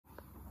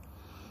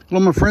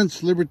Hello my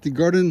friends, Liberty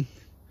Garden,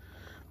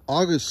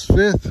 August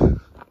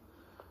 5th,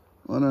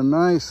 on a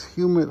nice,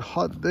 humid,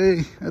 hot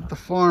day at the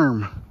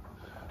farm.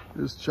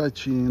 There's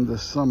Chachi in the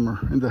summer,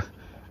 in the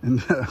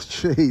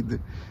shade.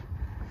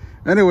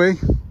 Anyway,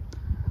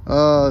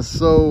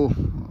 so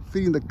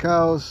feeding the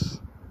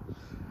cows,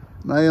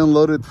 and I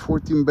unloaded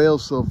 14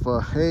 bales of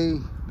hay.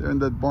 They're in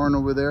that barn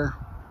over there.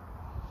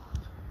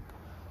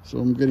 So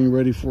I'm getting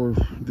ready for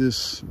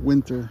this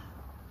winter.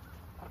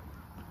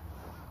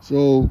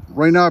 So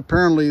right now,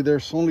 apparently,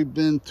 there's only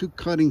been 2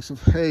 cuttings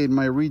of hay in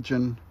my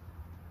region.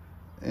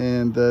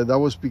 And that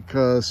was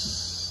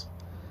because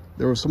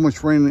there was so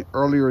much rain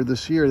earlier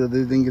this year that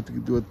they didn't get to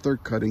do a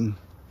 3rd cutting.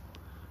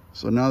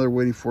 So now they're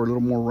waiting for a little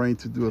more rain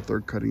to do a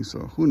 3rd cutting. So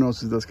who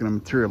knows if that's going to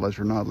materialize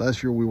or not.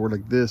 Last year we were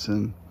like this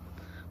and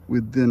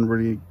we didn't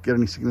really get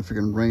any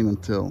significant rain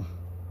until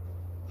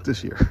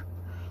this year.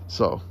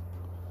 So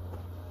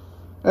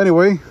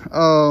anyway,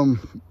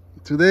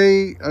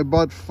 today I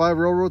bought 5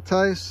 railroad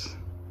ties.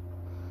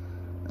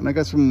 And I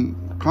got some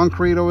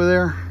concrete over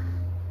there.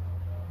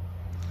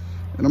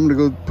 And I'm gonna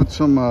go put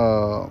some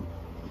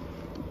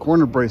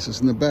corner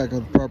braces in the back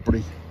of the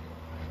property.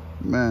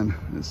 Man,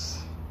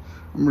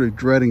 I'm really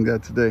dreading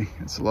that today.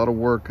 It's a lot of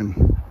work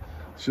and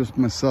it's just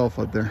myself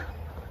out there.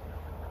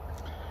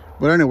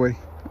 But anyway,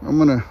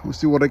 we'll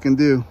see what I can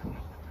do.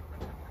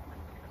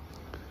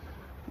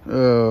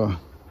 And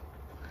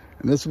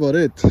that's about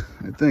it,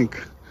 I think.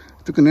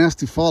 I took a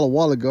nasty fall a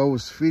while ago. I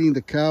was feeding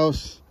the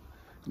cows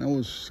and I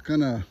was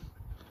kind of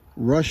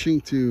rushing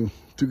to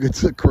get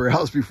to the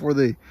corrals before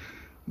they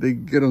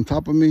get on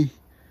top of me,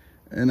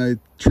 and I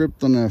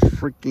tripped on a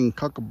freaking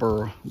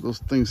kookaburra. Those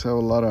things have a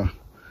lot of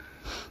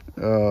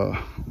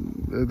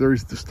they're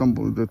easy to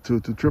stumble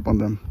to trip on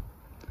them,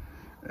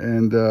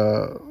 and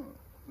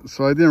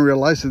so I didn't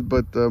realize it,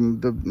 but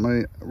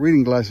my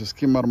reading glasses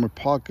came out of my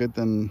pocket,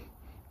 and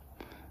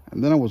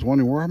then I was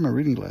wondering, where are my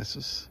reading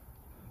glasses?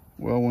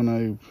 Well, when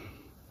I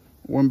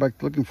went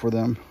back looking for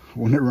them,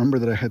 when I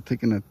remembered that I had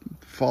taken a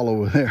fall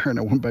over there and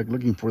I went back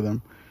looking for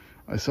them,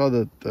 I saw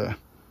that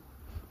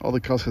all the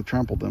cows had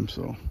trampled them.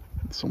 So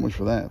much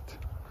for that.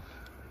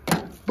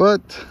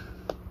 But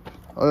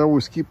I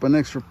always keep an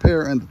extra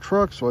pair in the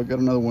truck, so I got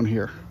another one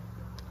here.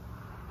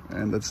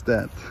 And that's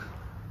that.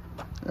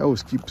 I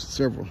always keep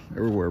several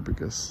everywhere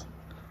because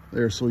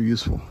they are so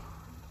useful.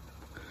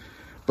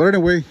 But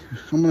anyway,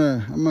 I'm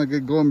gonna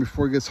get going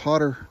before it gets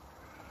hotter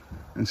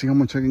and see how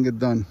much I can get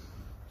done.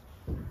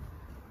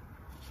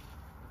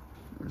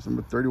 There's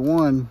number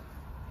 31.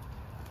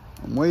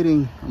 I'm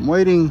waiting.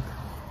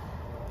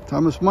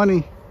 Time is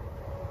money.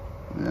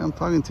 Yeah, I'm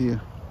talking to you.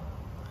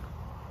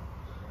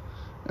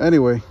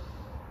 Anyway,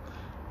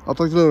 I'll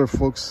talk to you later,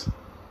 folks.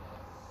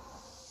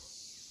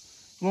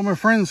 Hello, my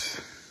friends.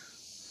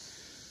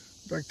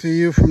 Back to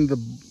you from the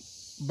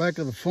back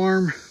of the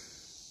farm.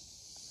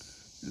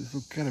 There's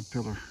a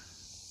caterpillar.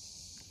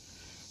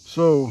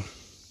 So,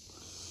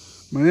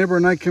 my neighbor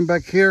and I came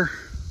back here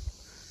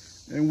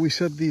and we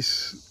set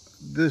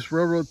this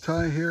railroad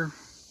tie here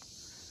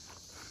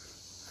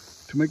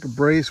to make a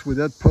brace with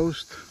that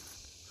post.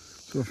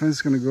 So the fence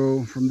is going to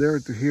go from there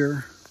to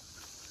here,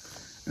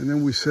 and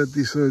then we set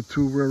these other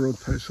 2 railroad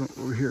ties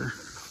over here.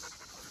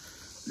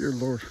 Dear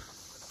Lord,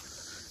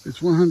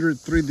 it's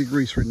 103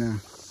 degrees right now.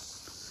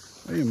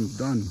 I am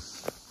done.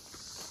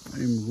 I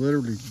am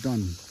literally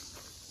done.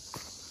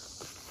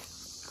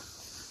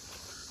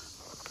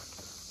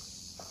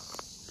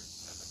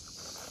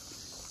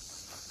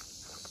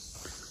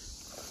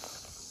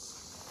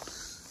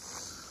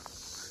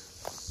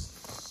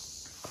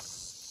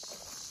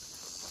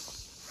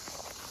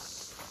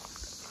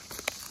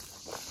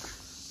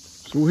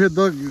 So we had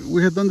done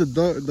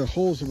the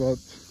holes about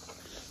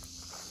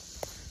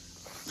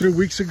 3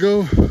 weeks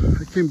ago.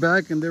 I came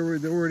back and they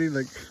already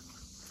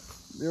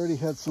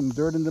had some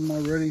dirt in them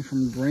already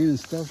from rain and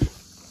stuff.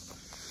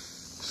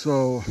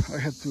 So I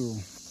had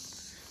to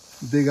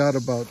dig out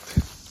about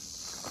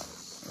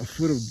a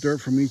foot of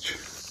dirt from each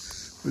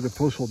with a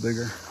post hole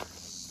digger.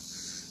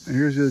 And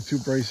here's the other 2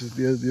 braces,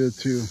 the other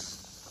 2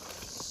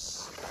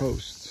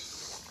 posts.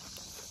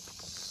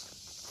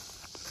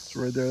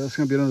 So right there, that's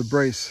gonna be another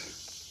brace.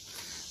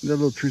 That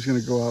little tree's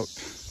gonna go out.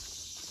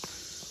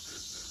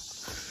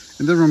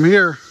 And then from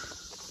here,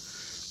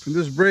 from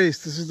this brace,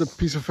 this is the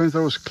piece of fence I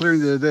was clearing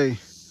the other day.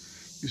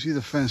 You see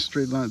the fence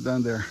straight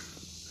down there.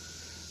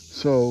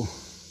 So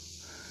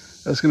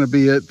that's gonna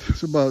be it.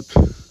 It's about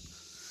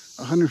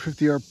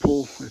 150 yard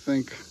pull, I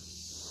think,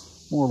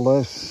 more or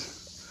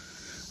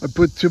less. I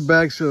put 2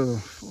 bags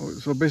of,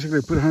 so basically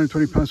I put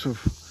 120 pounds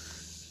of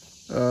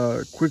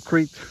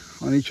Quikrete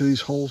on each of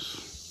these holes.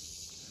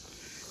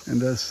 And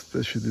that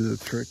should do the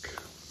trick.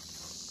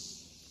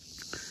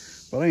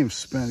 But I am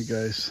spent,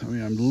 guys. I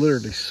mean, I'm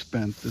literally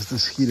spent.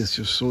 This heat is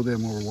just so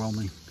damn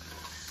overwhelming.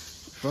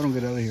 If I don't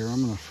get out of here,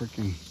 I'm gonna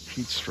freaking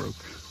heat stroke.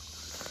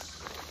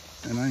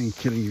 And I ain't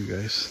kidding you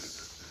guys.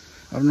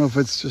 I don't know if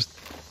it's just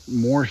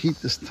more heat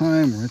this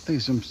time, or I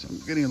think I'm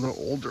getting a little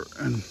older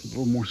and a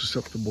little more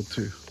susceptible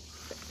to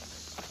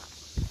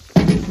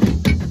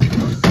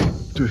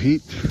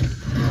heat.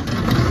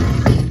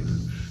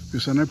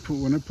 Because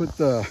when I put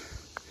the,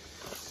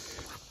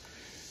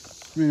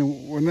 I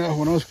mean, when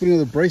I was putting on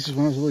the braces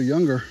when I was a little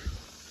younger,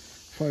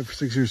 5 or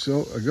 6 years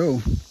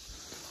ago,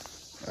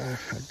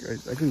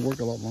 I could work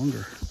a lot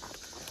longer.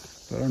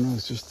 But I don't know,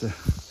 it's just,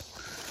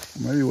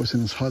 maybe it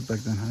wasn't as hot back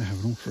then. I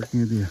have no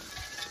freaking idea.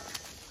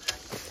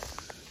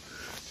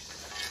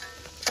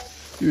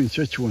 Even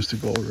Chechu wants to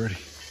go already.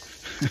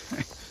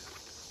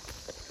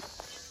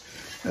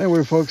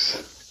 Anyway, folks,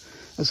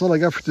 that's all I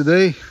got for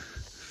today.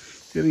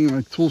 Getting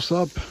my tools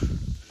up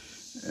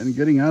and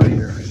getting out of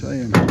here. So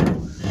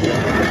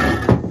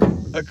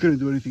I couldn't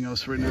do anything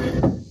else right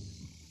now.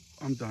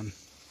 I'm done.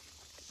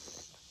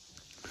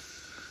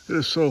 It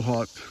is so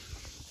hot.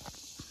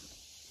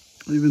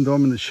 Even though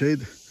I'm in the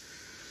shade,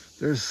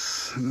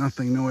 there's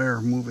nothing, no air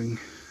moving.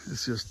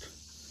 It's just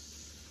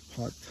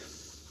hot.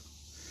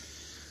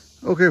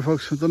 Okay,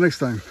 folks, until next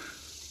time.